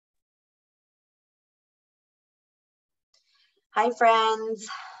Hi, friends.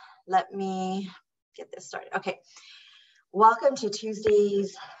 Let me get this started. Okay. Welcome to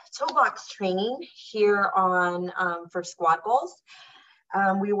Tuesday's Toolbox training here on for Squad Goals.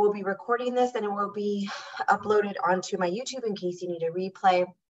 We will be recording this and it will be uploaded onto my YouTube in case you need a replay.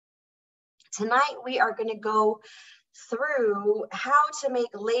 Tonight, we are going to go through how to make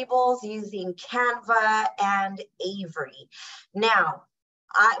labels using Canva and Avery. Now,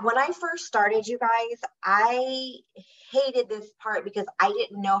 when I first started, you guys, I hated this part because I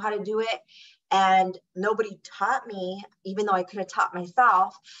didn't know how to do it and nobody taught me, even though I could have taught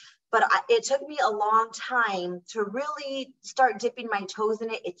myself. But it took me a long time to really start dipping my toes in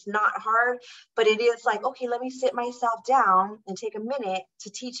it. It's not hard, but it is like, okay, let me sit myself down and take a minute to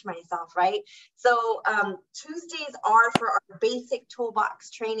teach myself, right? So Tuesdays are for our basic toolbox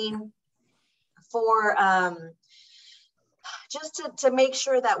training for just to make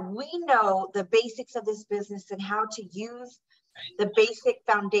sure that we know the basics of this business and how to use the basic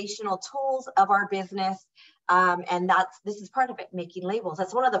foundational tools of our business. And this is part of it, making labels.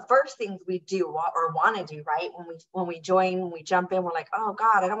 That's one of the first things we do or want to do, right? When we join, when we jump in, we're like, oh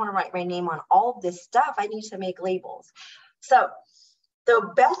God, I don't want to write my name on all of this stuff. I need to make labels. So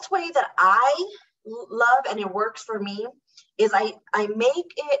the best way that I love and it works for me is I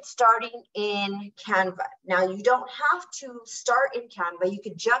make it starting in Canva. Now you don't have to start in Canva. You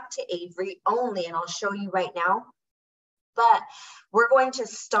could jump to Avery only, and I'll show you right now. But we're going to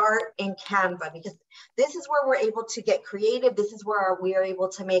start in Canva because this is where we're able to get creative. This is where we are able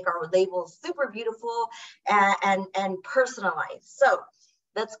to make our labels super beautiful and personalized. So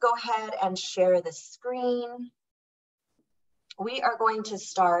let's go ahead and share the screen. We are going to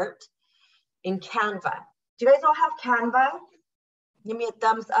start in Canva. Do you guys all have Canva? Give me a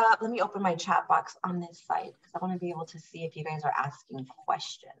thumbs up. Let me open my chat box on this side because I want to be able to see if you guys are asking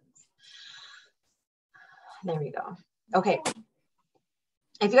questions. There we go. Okay.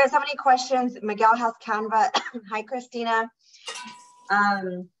 If you guys have any questions, Miguel has Canva. Hi, Christina.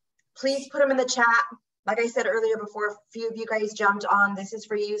 Please put them in the chat. Like I said earlier, before a few of you guys jumped on, this is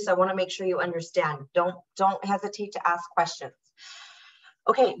for you. So I want to make sure you understand. Don't hesitate to ask questions.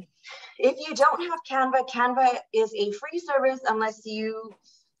 Okay. If you don't have Canva, Canva is a free service unless you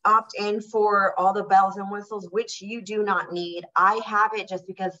opt in for all the bells and whistles, which you do not need. I have it just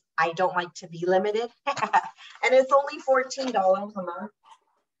because I don't like to be limited. And it's only $14 a month.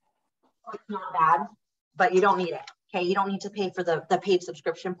 So it's not bad, but you don't need it. Okay, you don't need to pay for the paid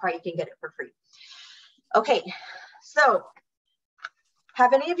subscription part. You can get it for free. Okay, so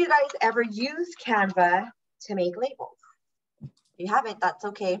have any of you guys ever used Canva to make labels? If you haven't, that's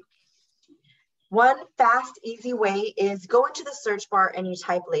okay. One fast, easy way is go into the search bar and you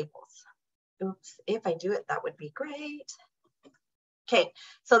type labels. Oops, if I do it, that would be great. Okay,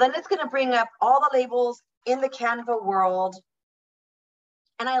 so then it's going to bring up all the labels in the Canva world.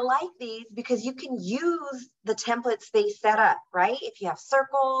 And I like these because you can use the templates they set up, right? If you have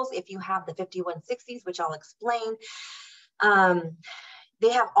circles, if you have the 5160s, which I'll explain,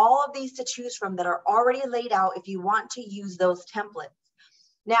 they have all of these to choose from that are already laid out if you want to use those templates.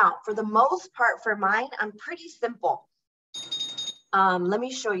 Now, for the most part, for mine, I'm pretty simple. Let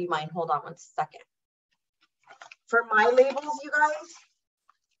me show you mine. Hold on one second. For my labels, you guys,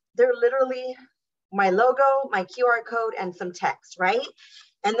 they're literally my logo, my QR code, and some text, right?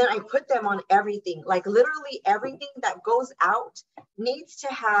 And then I put them on everything. Like literally everything that goes out needs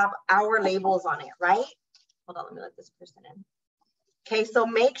to have our labels on it, right? Hold on, let me let this person in. Okay, so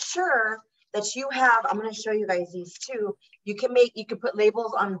make sure that you have, I'm going to show you guys these too. You can put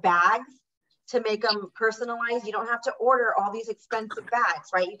labels on bags to make them personalized. You don't have to order all these expensive bags,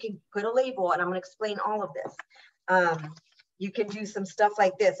 right? You can put a label, and I'm going to explain all of this. You can do some stuff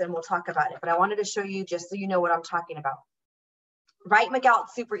like this, and we'll talk about it. But I wanted to show you just so you know what I'm talking about. Right, Miguel?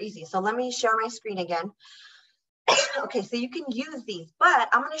 It's super easy. So let me share my screen again. Okay, so you can use these, but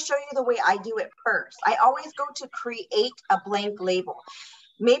I'm going to show you the way I do it first. I always go to create a blank label.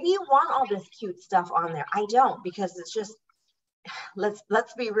 Maybe you want all this cute stuff on there. I don't, because it's just,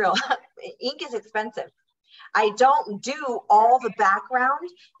 let's be real. Ink is expensive. I don't do all the background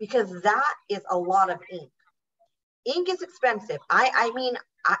because that is a lot of ink. Ink is expensive. I mean,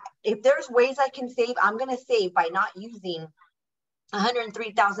 if there's ways I can save, I'm going to save by not using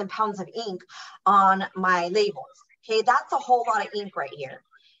 103,000 pounds of ink on my labels. Okay, that's a whole lot of ink right here.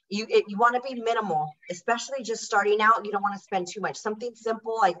 You want to be minimal, especially just starting out. You don't want to spend too much. Something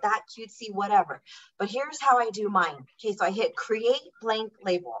simple like that, cutesy, whatever. But here's how I do mine. Okay, so I hit create blank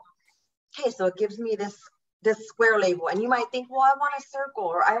label. Okay, so it gives me this square label. And you might think, well, I want a circle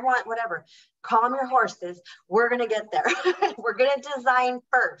or I want whatever. Calm your horses. We're going to get there. We're going to design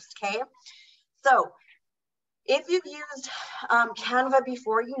first, okay? So If you've used Canva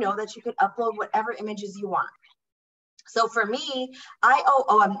before, you know that you could upload whatever images you want. So for me,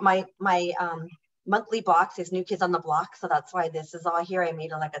 my monthly box is New Kids on the Block. So that's why this is all here. I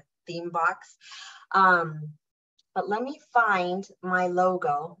made like a theme box. But let me find my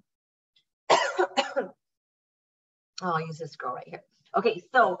logo. I'll use this girl right here. Okay,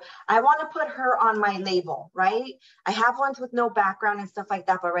 so I want to put her on my label, right? I have ones with no background and stuff like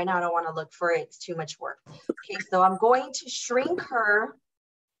that, but right now I don't want to look for it. It's too much work. Okay, so I'm going to shrink her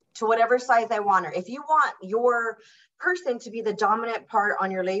to whatever size I want her. If you want your person to be the dominant part on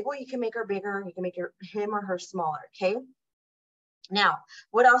your label, you can make her bigger. You can make him or her smaller, okay? Now,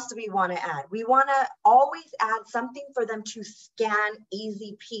 what else do we want to add? We want to always add something for them to scan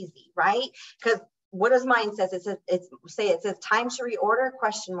easy peasy, right? Because what does mine says? It says time to reorder,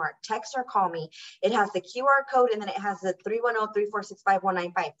 question mark, text or call me. It has the QR code and then it has the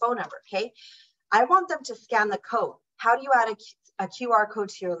 310-346-5195 phone number, okay? I want them to scan the code. How do you add a QR code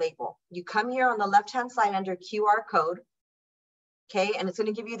to your label? You come here on the left-hand side under QR code, okay? And it's going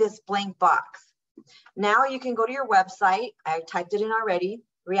to give you this blank box. Now you can go to your website. I typed it in already,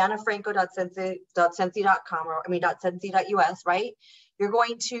 riannafranco.scentsy.com or .scentsy.us, right? You're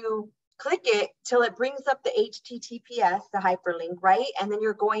going to click it till it brings up the HTTPS, the hyperlink, right? And then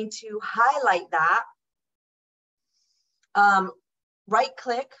you're going to highlight that, right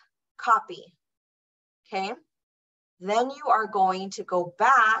click, copy, okay? Then you are going to go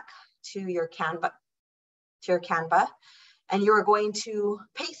back to your Canva, and you are going to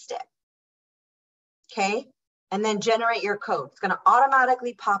paste it, okay? And then generate your code. It's going to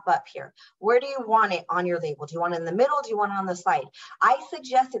automatically pop up here. Where do you want it on your label? Do you want it in the middle? Do you want it on the side? I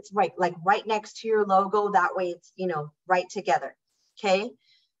suggest it's right next to your logo. That way it's, you know, right together. Okay.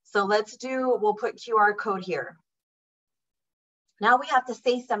 So we'll put QR code here. Now we have to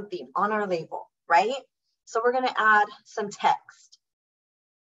say something on our label, right? So we're going to add some text.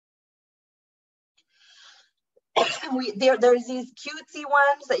 There's these cutesy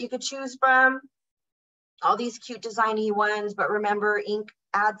ones that you could choose from. All these cute designy ones, but remember, ink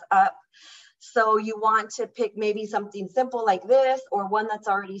adds up. So you want to pick maybe something simple like this or one that's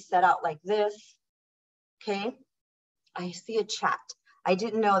already set out like this. Okay. I see a chat. I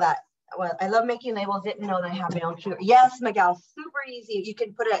didn't know that. Well, I love making labels. Didn't know that I have my own computer. Yes, Miguel, super easy. You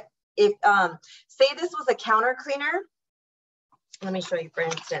can put it, say this was a counter cleaner. Let me show you, for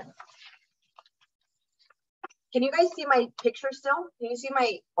instance. Can you guys see my picture still? Can you see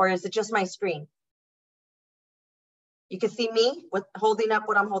or is it just my screen? You can see me with holding up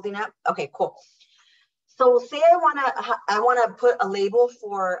what I'm holding up. Okay, cool. So say I wanna put a label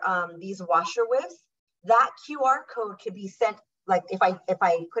for these washer whiffs. That QR code could be sent, like if I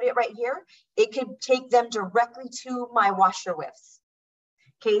put it right here, it could take them directly to my washer whiffs.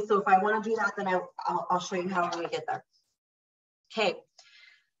 Okay, so if I want to do that, then I'll show you how I'm gonna get there. Okay,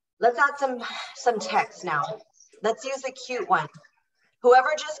 let's add some text now. Let's use a cute one.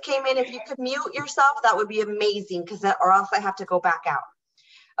 Whoever just came in, if you could mute yourself, that would be amazing, or else I have to go back out.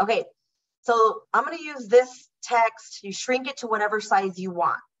 Okay, so I'm going to use this text. You shrink it to whatever size you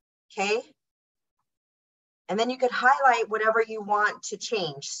want, okay? And then you could highlight whatever you want to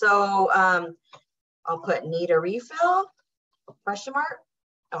change. So I'll put need a refill, question mark.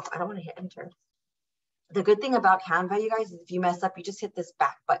 Oh, I don't want to hit enter. The good thing about Canva, you guys, is if you mess up, you just hit this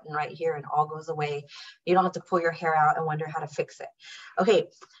back button right here and all goes away. You don't have to pull your hair out and wonder how to fix it. Okay,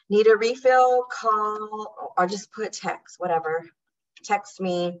 need a refill, call, or just put text, whatever. Text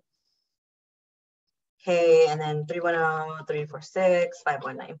me. Okay, and then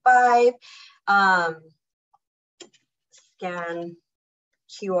 310-346-5195. Scan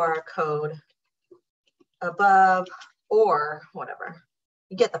QR code above or whatever.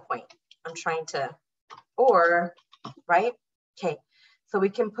 You get the point. I'm trying to, or, right? Okay, so we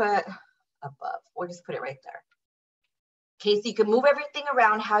can put above. We'll just put it right there. Okay, so you can move everything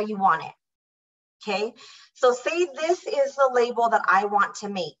around how you want it. Okay, so say this is the label that I want to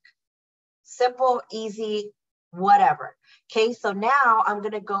make. Simple, easy, whatever. Okay, so now I'm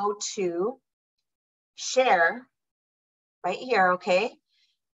gonna go to share right here, okay?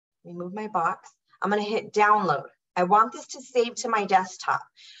 Let me move my box. I'm gonna hit download. I want this to save to my desktop.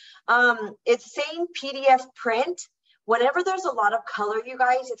 It's saying PDF print. Whenever there's a lot of color, you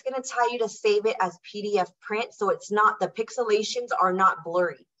guys, it's gonna tell you to save it as PDF print, so it's not, the pixelations are not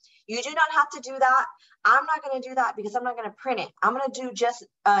blurry. You do not have to do that. I'm not gonna do that because I'm not gonna print it. I'm gonna do just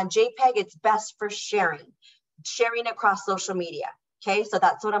JPEG. It's best for sharing across social media. Okay, so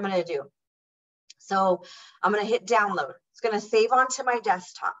that's what I'm gonna do. So I'm gonna hit download. It's gonna save onto my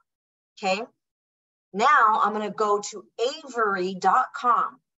desktop. Okay, now I'm gonna go to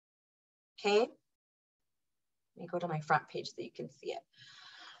avery.com. Okay, me go to my front page so you can see it.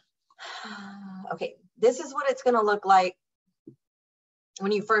 Okay, this is what it's going to look like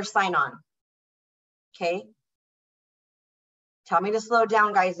when you first sign on. Okay. Tell me to slow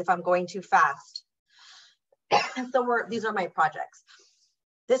down, guys, if I'm going too fast. So these are my projects.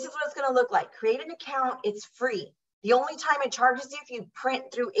 This is what it's going to look like. Create an account. It's free. The only time it charges you if you print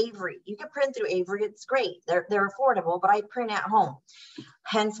through Avery. You can print through Avery. It's great. They're affordable, but I print at home.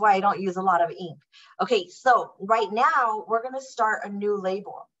 Hence why I don't use a lot of ink. Okay, so right now we're going to start a new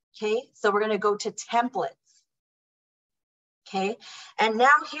label. Okay, so we're going to go to templates. Okay, and now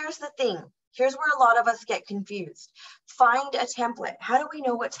here's the thing. Here's where a lot of us get confused. Find a template. How do we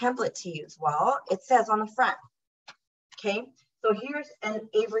know what template to use? Well, it says on the front. Okay, so here's an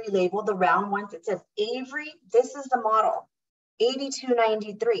Avery label, the round ones. It says Avery, this is the model,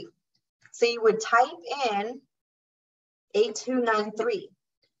 8293. So you would type in 8293.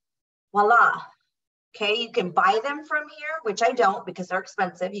 Voila. Okay, you can buy them from here, which I don't because they're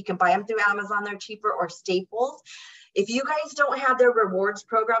expensive. You can buy them through Amazon, they're cheaper, or Staples. If you guys don't have their rewards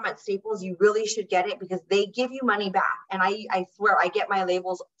program at Staples, you really should get it because they give you money back. And I swear I get my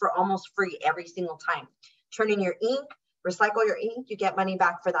labels for almost free every single time. Turn in your ink, recycle your ink, you get money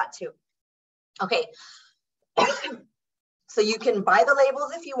back for that too. Okay, so you can buy the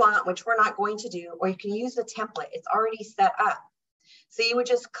labels if you want, which we're not going to do, or you can use the template. It's already set up. So you would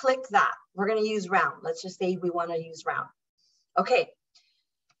just click that. We're going to use round. Let's just say we want to use round. Okay,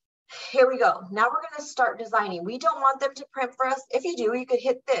 here we go. Now we're going to start designing. We don't want them to print for us. If you do, you could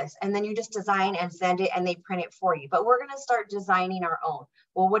hit this and then you just design and send it and they print it for you. But we're going to start designing our own.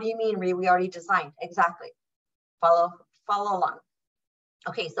 Well, what do you mean, Ree? We already designed. Exactly. Follow along.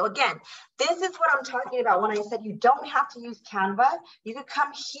 Okay, so again, this is what I'm talking about when I said you don't have to use Canva. You could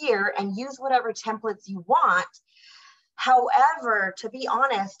come here and use whatever templates you want. However, to be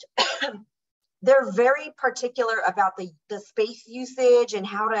honest, they're very particular about the space usage and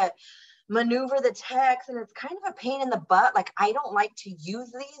how to maneuver the text. And it's kind of a pain in the butt. Like, I don't like to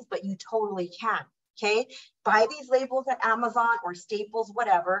use these, but you totally can. Okay. Buy these labels at Amazon or Staples,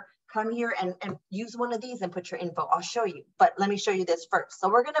 whatever. Come here and use one of these and put your info. I'll show you, but let me show you this first. So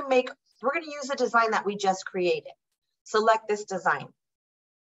we're going to use a design that we just created. Select this design.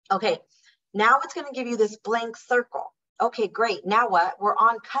 Okay. Now it's going to give you this blank circle. Okay, great. Now what? We're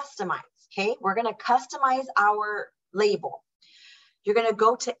on customize. Okay, we're going to customize our label. You're going to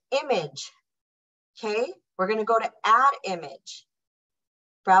go to image. Okay, we're going to go to add image.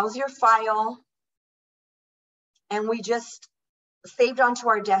 Browse your file. And we just saved onto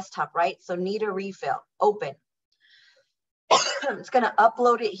our desktop, right? So need a refill. Open. It's going to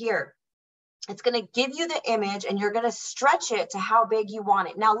upload it here. It's going to give you the image and you're going to stretch it to how big you want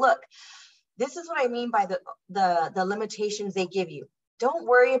it. Now look. This is what I mean by the limitations they give you. Don't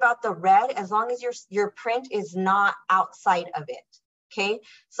worry about the red as long as your print is not outside of it. Okay,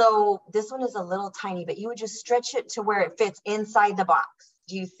 so this one is a little tiny, but you would just stretch it to where it fits inside the box.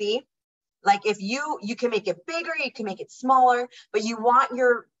 Do you see? Like if you can make it bigger, you can make it smaller, but you want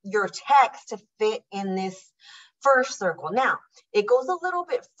your text to fit in this first circle. Now, it goes a little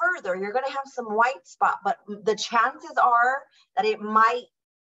bit further. You're going to have some white spot, but the chances are that it might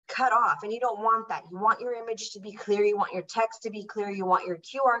cut off, and you don't want that. You want your image to be clear. You want your text to be clear. You want your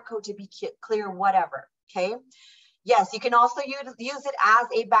QR code to be clear, whatever. Okay. Yes, you can also use it as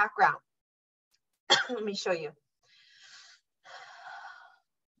a background. Let me show you.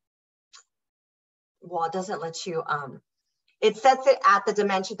 Well, it doesn't let you, it sets it at the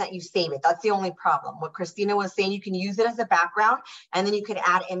dimension that you save it. That's the only problem. What Christina was saying, you can use it as a background and then you could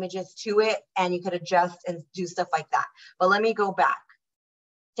add images to it and you could adjust and do stuff like that. But let me go back.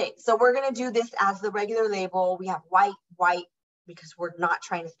 Okay, so we're going to do this as the regular label. We have white, because we're not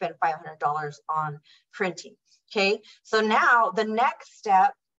trying to spend $500 on printing. Okay, so now the next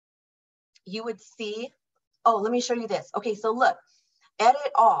step, you would see, oh, let me show you this. Okay, so look,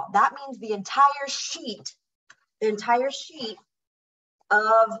 edit all. That means the entire sheet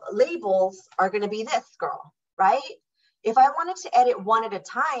of labels are going to be this, girl, right? If I wanted to edit one at a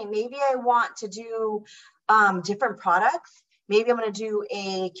time, maybe I want to do different products. Maybe I'm going to do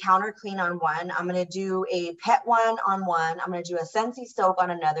a counter clean on one. I'm going to do a pet one on one. I'm going to do a Scentsy soap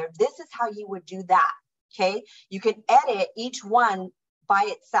on another. This is how you would do that. Okay. You can edit each one by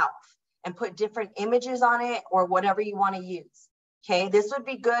itself and put different images on it or whatever you want to use. Okay. This would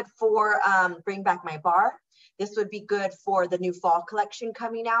be good for Bring Back My Bar. This would be good for the new fall collection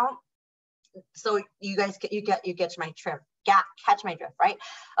coming out. So you guys, you get my drift. Catch my drift, right?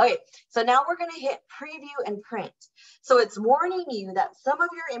 Okay, so now we're going to hit preview and print. So it's warning you that some of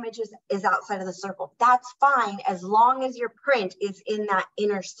your images is outside of the circle. That's fine as long as your print is in that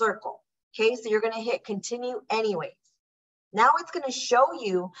inner circle. Okay, so you're gonna hit continue anyways. Now it's gonna show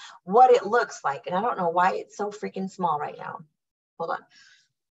you what it looks like. And I don't know why it's so freaking small right now. Hold on.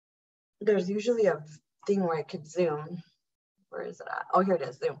 There's usually a thing where I could zoom. Where is it at? Oh, here it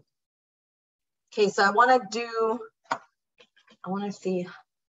is, zoom. Okay, so I wanna see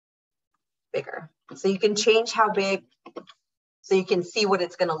bigger. So you can change how big so you can see what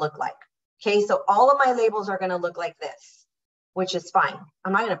it's gonna look like. Okay, so all of my labels are gonna look like this, which is fine.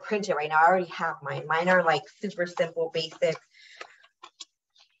 I'm not gonna print it right now. I already have mine. Mine are like super simple, basic.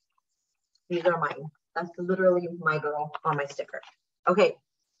 These are mine. That's literally my girl on my sticker. Okay,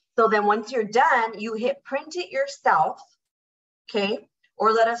 so then once you're done, you hit print it yourself, okay?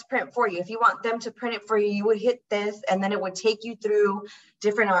 Or let us print for you. If you want them to print it for you, you would hit this and then it would take you through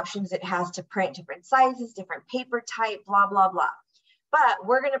different options it has to print, different sizes, different paper type, blah, blah, blah. But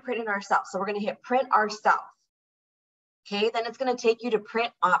we're gonna print it ourselves. So we're gonna hit print ourselves. Okay, then it's gonna take you to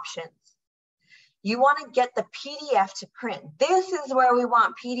print options. You wanna get the PDF to print. This is where we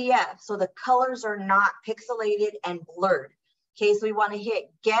want PDF, so the colors are not pixelated and blurred. Okay, so we wanna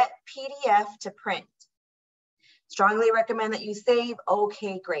hit get PDF to print. Strongly recommend that you save.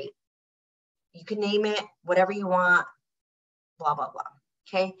 Okay, great. You can name it whatever you want, blah, blah, blah.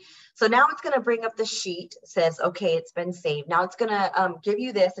 Okay, so now it's gonna bring up the sheet. It says, okay, it's been saved. Now it's gonna give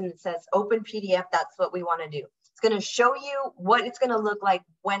you this and it says open PDF. That's what we wanna do. It's gonna show you what it's gonna look like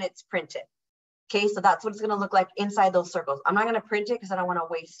when it's printed. Okay, so that's what it's gonna look like inside those circles. I'm not gonna print it because I don't wanna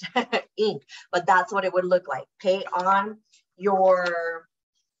waste ink, but that's what it would look like. Okay, on your,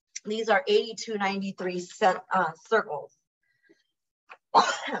 these are 8293 circles.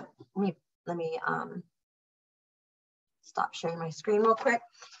 let me stop sharing my screen real quick.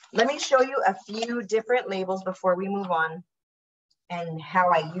 Let me show you a few different labels before we move on and how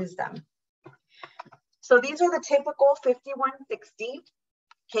I use them. So these are the typical 5160.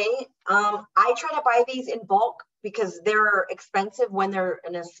 Okay, I try to buy these in bulk because they're expensive when they're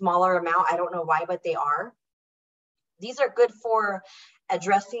in a smaller amount. I don't know why, but they are. These are good for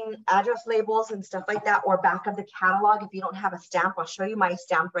address labels and stuff like that, or back of the catalog. If you don't have a stamp, I'll show you my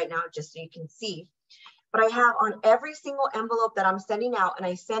stamp right now just so you can see. But I have on every single envelope that I'm sending out, and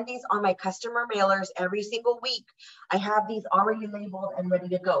I send these on my customer mailers every single week. I have these already labeled and ready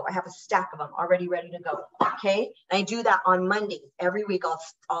to go. I have a stack of them already ready to go. Okay, and I do that on Mondays. Every week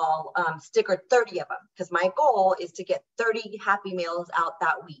I'll sticker 30 of them because my goal is to get 30 happy mails out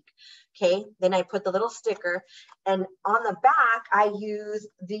that week. Okay, then I put the little sticker, and on the back I use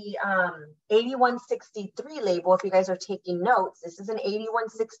the 8163 label. If you guys are taking notes, this is an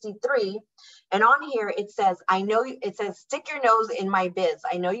 8163, and on here it says, it says stick your nose in my biz.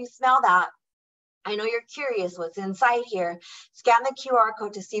 I know you smell that. I know you're curious what's inside here. Scan the QR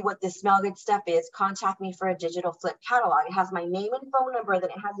code to see what this smell good stuff is. Contact me for a digital flip catalog. It has my name and phone number, then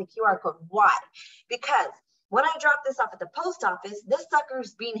it has a QR code. Why? Because when I drop this off at the post office, this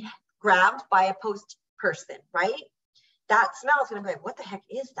sucker's being grabbed by a post person, right? That smell is gonna be like, what the heck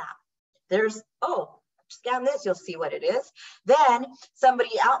is that? There's, oh, scan this, you'll see what it is. Then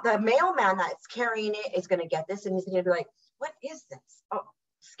somebody out, the mailman that's carrying it is gonna get this and he's gonna be like, what is this? Oh,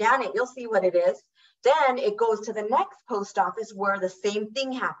 scan it, you'll see what it is. Then it goes to the next post office where the same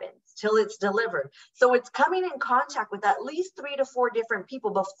thing happens till it's delivered. So it's coming in contact with at least 3 to 4 different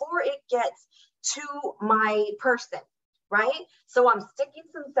people before it gets to my person, right? So I'm sticking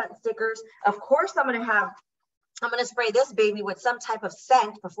some scent stickers. Of course, I'm gonna spray this baby with some type of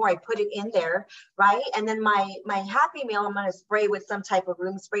scent before I put it in there, right? And then my Happy Meal, I'm gonna spray with some type of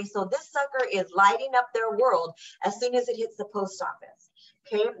room spray. So this sucker is lighting up their world as soon as it hits the post office.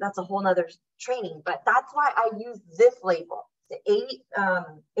 Okay, that's a whole nother training, but that's why I use this label, the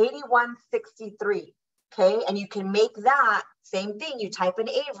 8163. Okay, and you can make that same thing. You type in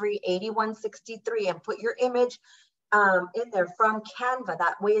Avery 8163 and put your image in there from Canva.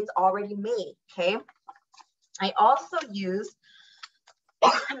 That way it's already made. Okay, I also use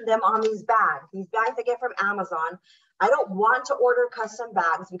them on these bags I get from Amazon. I don't want to order custom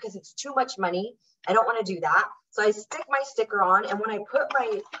bags because it's too much money. I don't want to do that. So I stick my sticker on, and when I put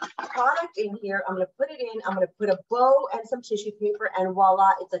my product in here, I'm going to put it in, I'm going to put a bow and some tissue paper, and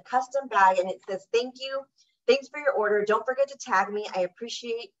voila, it's a custom bag, and it says, thank you. Thanks for your order. Don't forget to tag me. I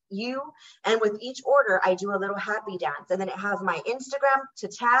appreciate you. And with each order, I do a little happy dance. And then it has my Instagram to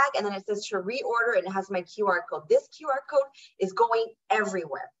tag, and then it says to reorder, and it has my QR code. This QR code is going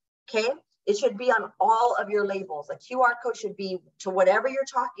everywhere, okay? It should be on all of your labels. A QR code should be to whatever you're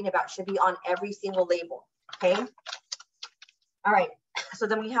talking about, should be on every single label, okay? All right, so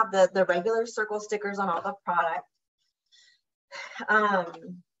then we have the regular circle stickers on all the product.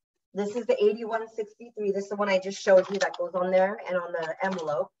 This is the 8163. This is the one I just showed you that goes on there and on the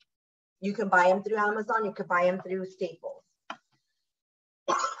envelope. You can buy them through Amazon. You could buy them through Staples.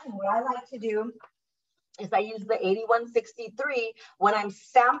 What I like to do is I use the 8163 when I'm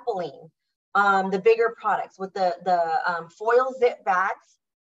sampling the bigger products with the foil zip bags.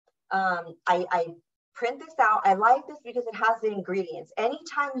 I print this out. I like this because it has the ingredients.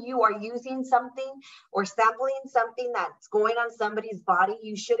 Anytime you are using something or sampling something that's going on somebody's body,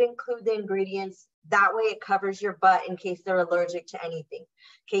 you should include the ingredients. That way it covers your butt in case they're allergic to anything.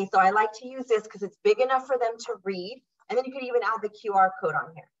 Okay, so I like to use this because it's big enough for them to read. And then you can even add the QR code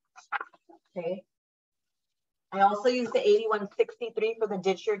on here. Okay. I also use the 8163 for the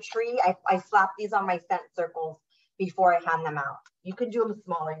Ditch Your Tree. I slap these on my scent circles before I hand them out. You can do them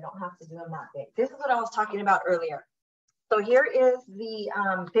smaller. You don't have to do them that big. This is what I was talking about earlier. So here is the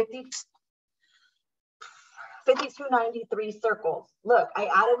 5293 circles. Look, I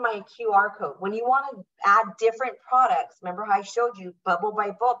added my QR code. When you want to add different products, remember how I showed you bubble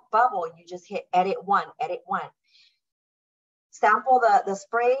by bubble, you just hit edit one. Sample the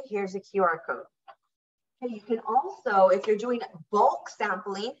spray, here's a QR code. Okay, you can also, if you're doing bulk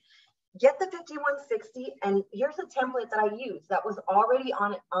sampling, get the 5160, and here's a template that I used that was already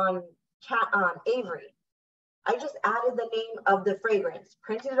on Avery. I just added the name of the fragrance,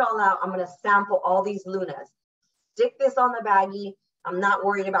 printed it all out. I'm gonna sample all these Lunas. Stick this on the baggie. I'm not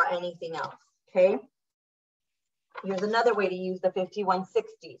worried about anything else, okay? Here's another way to use the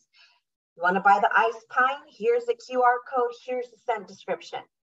 5160s. You wanna buy the ice pine? Here's the QR code, here's the scent description,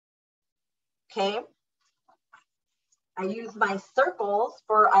 okay? I use my circles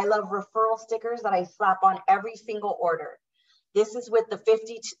for I love referral stickers that I slap on every single order. This is with the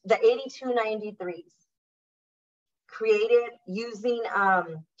 8293s. Created using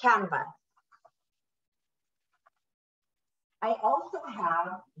Canva. I also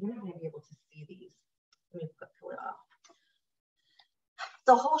have, you're not going to be able to see these. Let me pull it off.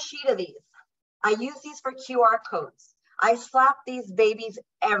 The whole sheet of these. I use these for QR codes. I slap these babies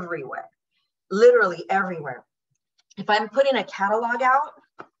everywhere, literally everywhere. If I'm putting a catalog out,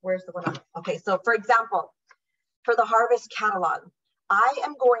 where's the one? Okay, so for example, for the Harvest catalog, I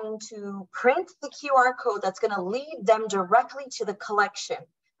am going to print the QR code that's going to lead them directly to the collection.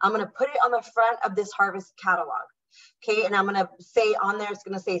 I'm going to put it on the front of this Harvest catalog. Okay, and I'm going to say on there, it's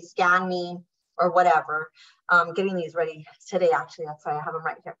going to say scan me or whatever. Getting these ready today, actually, that's why I have them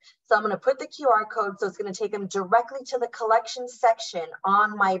right here. So I'm going to put the QR code, so it's going to take them directly to the collection section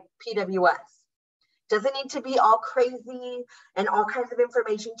on my PWS. Doesn't need to be all crazy and all kinds of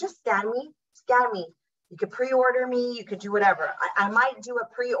information. Just scan me, scan me. You could pre-order me, you could do whatever. I might do a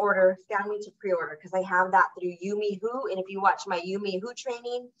pre-order, scan me to pre-order, because I have that through YouMeWho. And if you watch my YouMeWho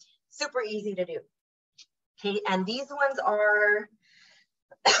training, super easy to do. Okay, and these ones are,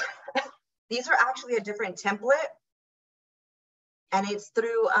 these are actually a different template. And it's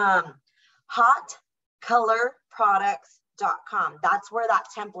through hotcolorproducts.com. That's where that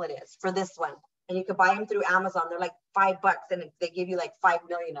template is for this one. And you can buy them through Amazon. They're like $5 and they give you like 5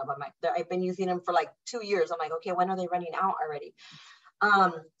 million of them. I've been using them for like 2 years. I'm like, okay, when are they running out already?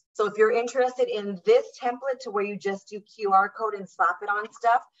 So if you're interested in this template to where you just do QR code and slap it on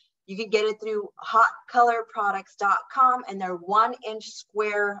stuff, you can get it through hotcolorproducts.com, and they're 1-inch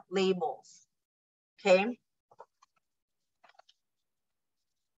square labels, okay?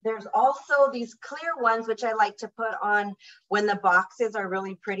 There's also these clear ones, which I like to put on when the boxes are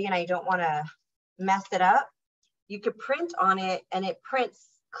really pretty and I don't want to mess it up. You could print on it and it prints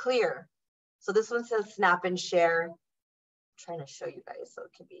clear. So this one says snap and share. I'm trying to show you guys so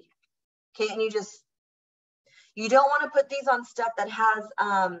it can be, okay, and you don't want to put these on stuff that has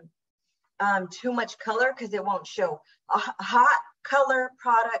too much color because it won't show.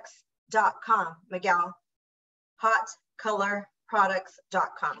 Hotcolorproducts.com, Miguel.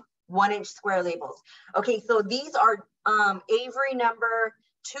 Hotcolorproducts.com. 1-inch square labels. Okay, so these are Avery number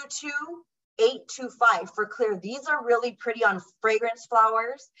 22825 for clear. These are really pretty on fragrance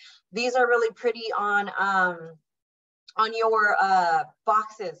flowers. These are really pretty on your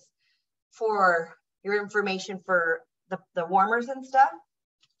boxes for your information for the warmers and stuff.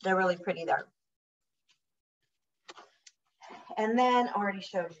 They're really pretty there. And then I already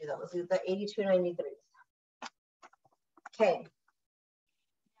showed you those, the 8293s. Okay.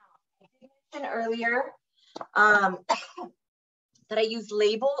 I did mention earlier that I use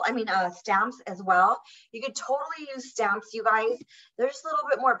stamps as well. You could totally use stamps, you guys. They're just a little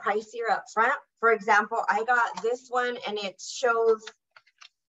bit more pricier up front. For example, I got this one and it shows,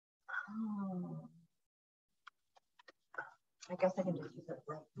 I guess I can just use a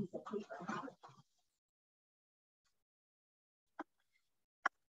blank piece of paper.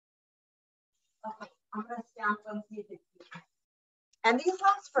 Okay, I'm gonna stamp them, see if it's here. And these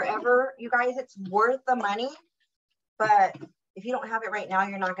last forever, you guys. It's worth the money. But if you don't have it right now,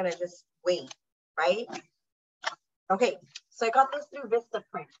 you're not going to just wait, right? Okay, so I got this through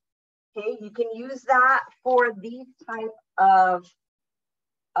Vistaprint. Okay, you can use that for these type of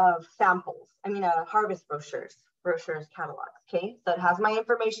samples. I mean, harvest brochures, catalogs. Okay, so it has my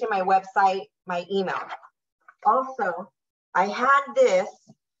information, my website, my email. Also, I had this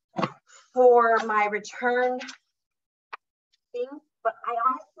for my return things, but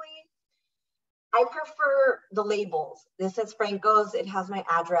I prefer the labels. This is Franco's. It has my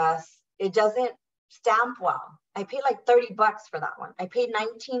address. It doesn't stamp well. I paid like 30 bucks for that one. I paid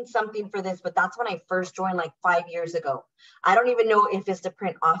 19 something for this, but that's when I first joined like 5 years ago. I don't even know if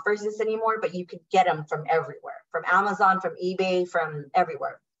Vistaprint offers this anymore, but you could get them from everywhere, from Amazon, from eBay, from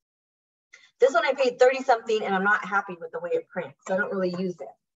everywhere. This one I paid 30 something and I'm not happy with the way it prints, so I don't really use it.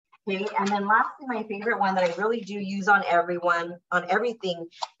 Okay, and then lastly, my favorite one that I really do use on everyone, on everything,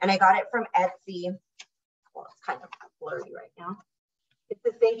 and I got it from Etsy. Well, it's kind of blurry right now. It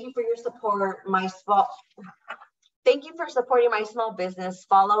says, thank you for your support, thank you for supporting my small business.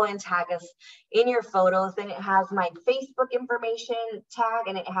 Follow and tag us in your photos. Then it has my Facebook information tag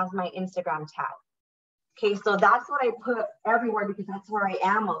and it has my Instagram tag. Okay, so that's what I put everywhere because that's where I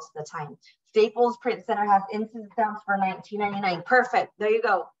am most of the time. Staples Print Center has instant stamps for $19.99. Perfect. There you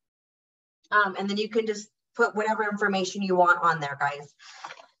go. And then you can just put whatever information you want on there, guys.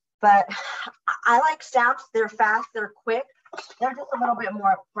 But I like stamps. They're fast. They're quick. They're just a little bit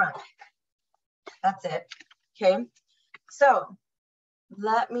more upfront. That's it. Okay. So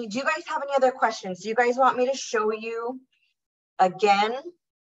do you guys have any other questions? Do you guys want me to show you again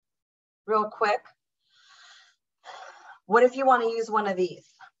real quick? What if you want to use one of these?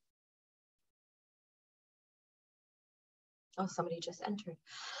 Oh, somebody just entered.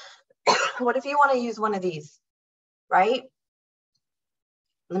 What if you want to use one of these, right?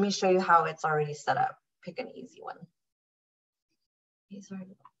 Let me show you how it's already set up. Pick an easy one. These are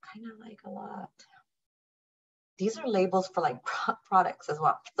kind of like a lot. These are labels for like products as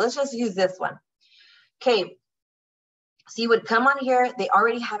well. Let's just use this one. Okay. So you would come on here. They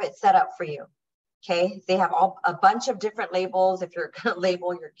already have it set up for you. Okay. They have a bunch of different labels if you're going to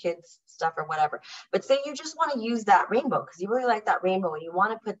label your kids' stuff or whatever. But say you just want to use that rainbow because you really like that rainbow and you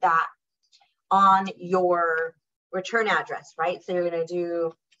want to put that on your return address, right? So you're going to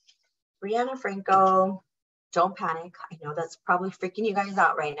do Brianna Franco. Don't panic. I know that's probably freaking you guys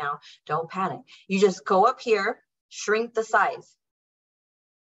out right now. Don't panic. You just go up here, shrink the size.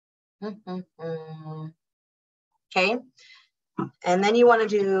 Okay. And then you want to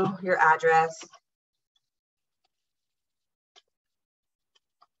do your address.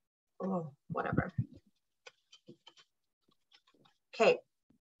 Oh, whatever. Okay.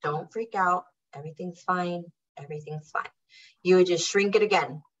 Don't freak out. Everything's fine. Everything's fine. You would just shrink it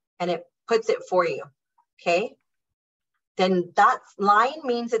again and it puts it for you. Okay. Then that line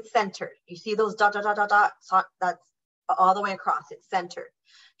means it's centered. You see those dot, dot, dot, dot, dot, so that's all the way across. It's centered.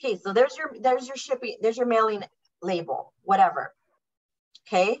 Okay. So there's your shipping, there's your mailing label, whatever.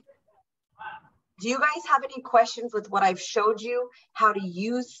 Okay. Do you guys have any questions with what I've showed you? How to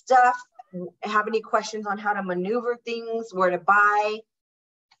use stuff? Have any questions on how to maneuver things, where to buy?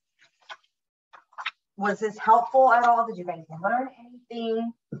 Was this helpful at all? Did you guys learn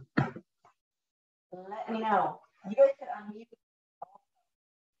anything? Let me know. You guys could unmute.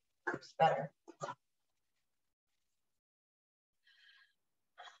 Works better.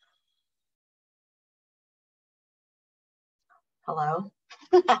 Hello?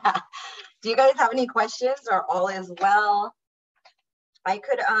 Do you guys have any questions or all is well? I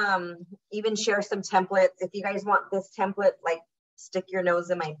could even share some templates. If you guys want this template, like stick your nose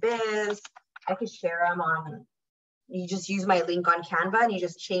in my biz, I could share them on, you just use my link on Canva and you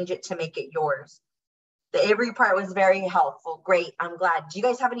just change it to make it yours. The Avery part was very helpful. Great, I'm glad. Do you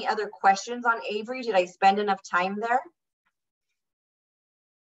guys have any other questions on Avery? Did I spend enough time there?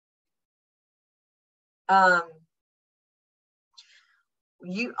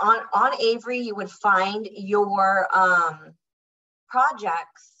 You on Avery, you would find your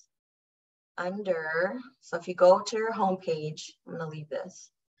projects under, so if you go to your homepage, I'm gonna leave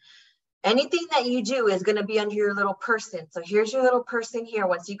this. Anything that you do is gonna be under your little person. So here's your little person here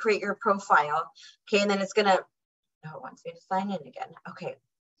once you create your profile, okay, and then it's gonna, oh, it wants me to sign in again. Okay,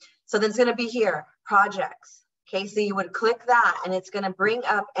 so then it's gonna be here, projects. Okay, so you would click that and it's gonna bring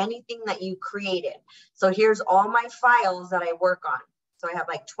up anything that you created. So here's all my files that I work on. So I have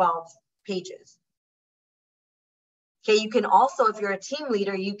like 12 pages. Okay, you can also, if you're a team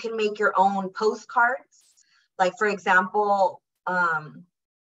leader, you can make your own postcards. Like for example,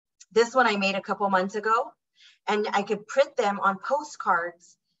 this one I made a couple months ago. And I could print them on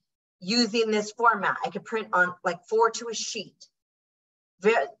postcards using this format. I could print on like 4 to a sheet.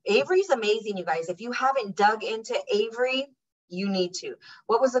 Avery's amazing, you guys. If you haven't dug into Avery, you need to.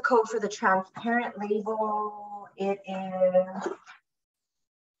 What was the code for the transparent label? It is,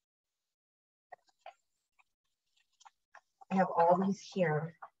 I have all these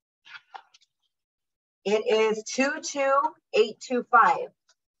here. It is 22825.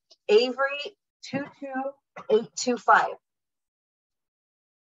 Avery 22825.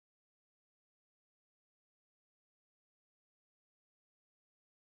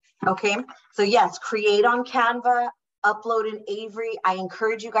 Okay, so yes, create on Canva, upload in Avery. I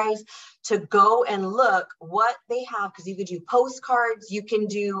encourage you guys to go and look what they have, because you could do postcards, you can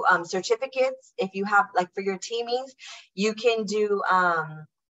do certificates if you have, like for your teamies, you can do, let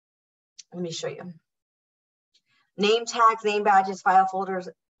me show you. Name tags, name badges, file folders,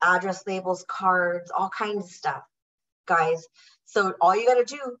 address labels, cards, all kinds of stuff, guys. So all you got to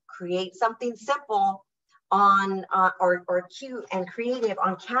do, create something simple on or cute and creative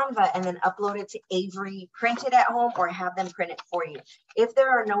on Canva, and then upload it to Avery, print it at home, or have them print it for you. If there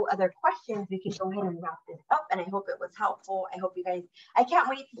are no other questions, we can go ahead and wrap this up, and I hope it was helpful. I hope you guys, I can't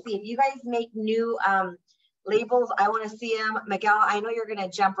wait to see if you guys make new labels. I want to see them. Miguel, I know you're going to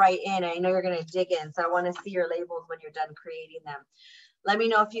jump right in. I know you're going to dig in, so I want to see your labels when you're done creating them. Let me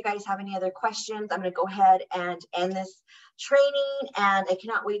know if you guys have any other questions. I'm going to go ahead and end this training, and I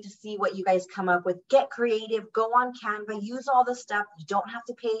cannot wait to see what you guys come up with. Get creative, go on Canva, use all the stuff. You don't have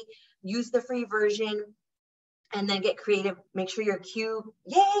to pay, use the free version, and then get creative. Make sure your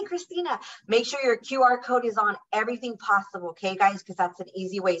yay, Christina, make sure your QR code is on everything possible, okay, guys, because that's an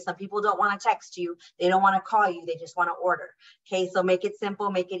easy way. Some people don't want to text you. They don't want to call you. They just want to order, okay? So make it simple,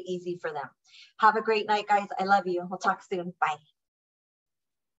 make it easy for them. Have a great night, guys. I love you. We'll talk soon. Bye.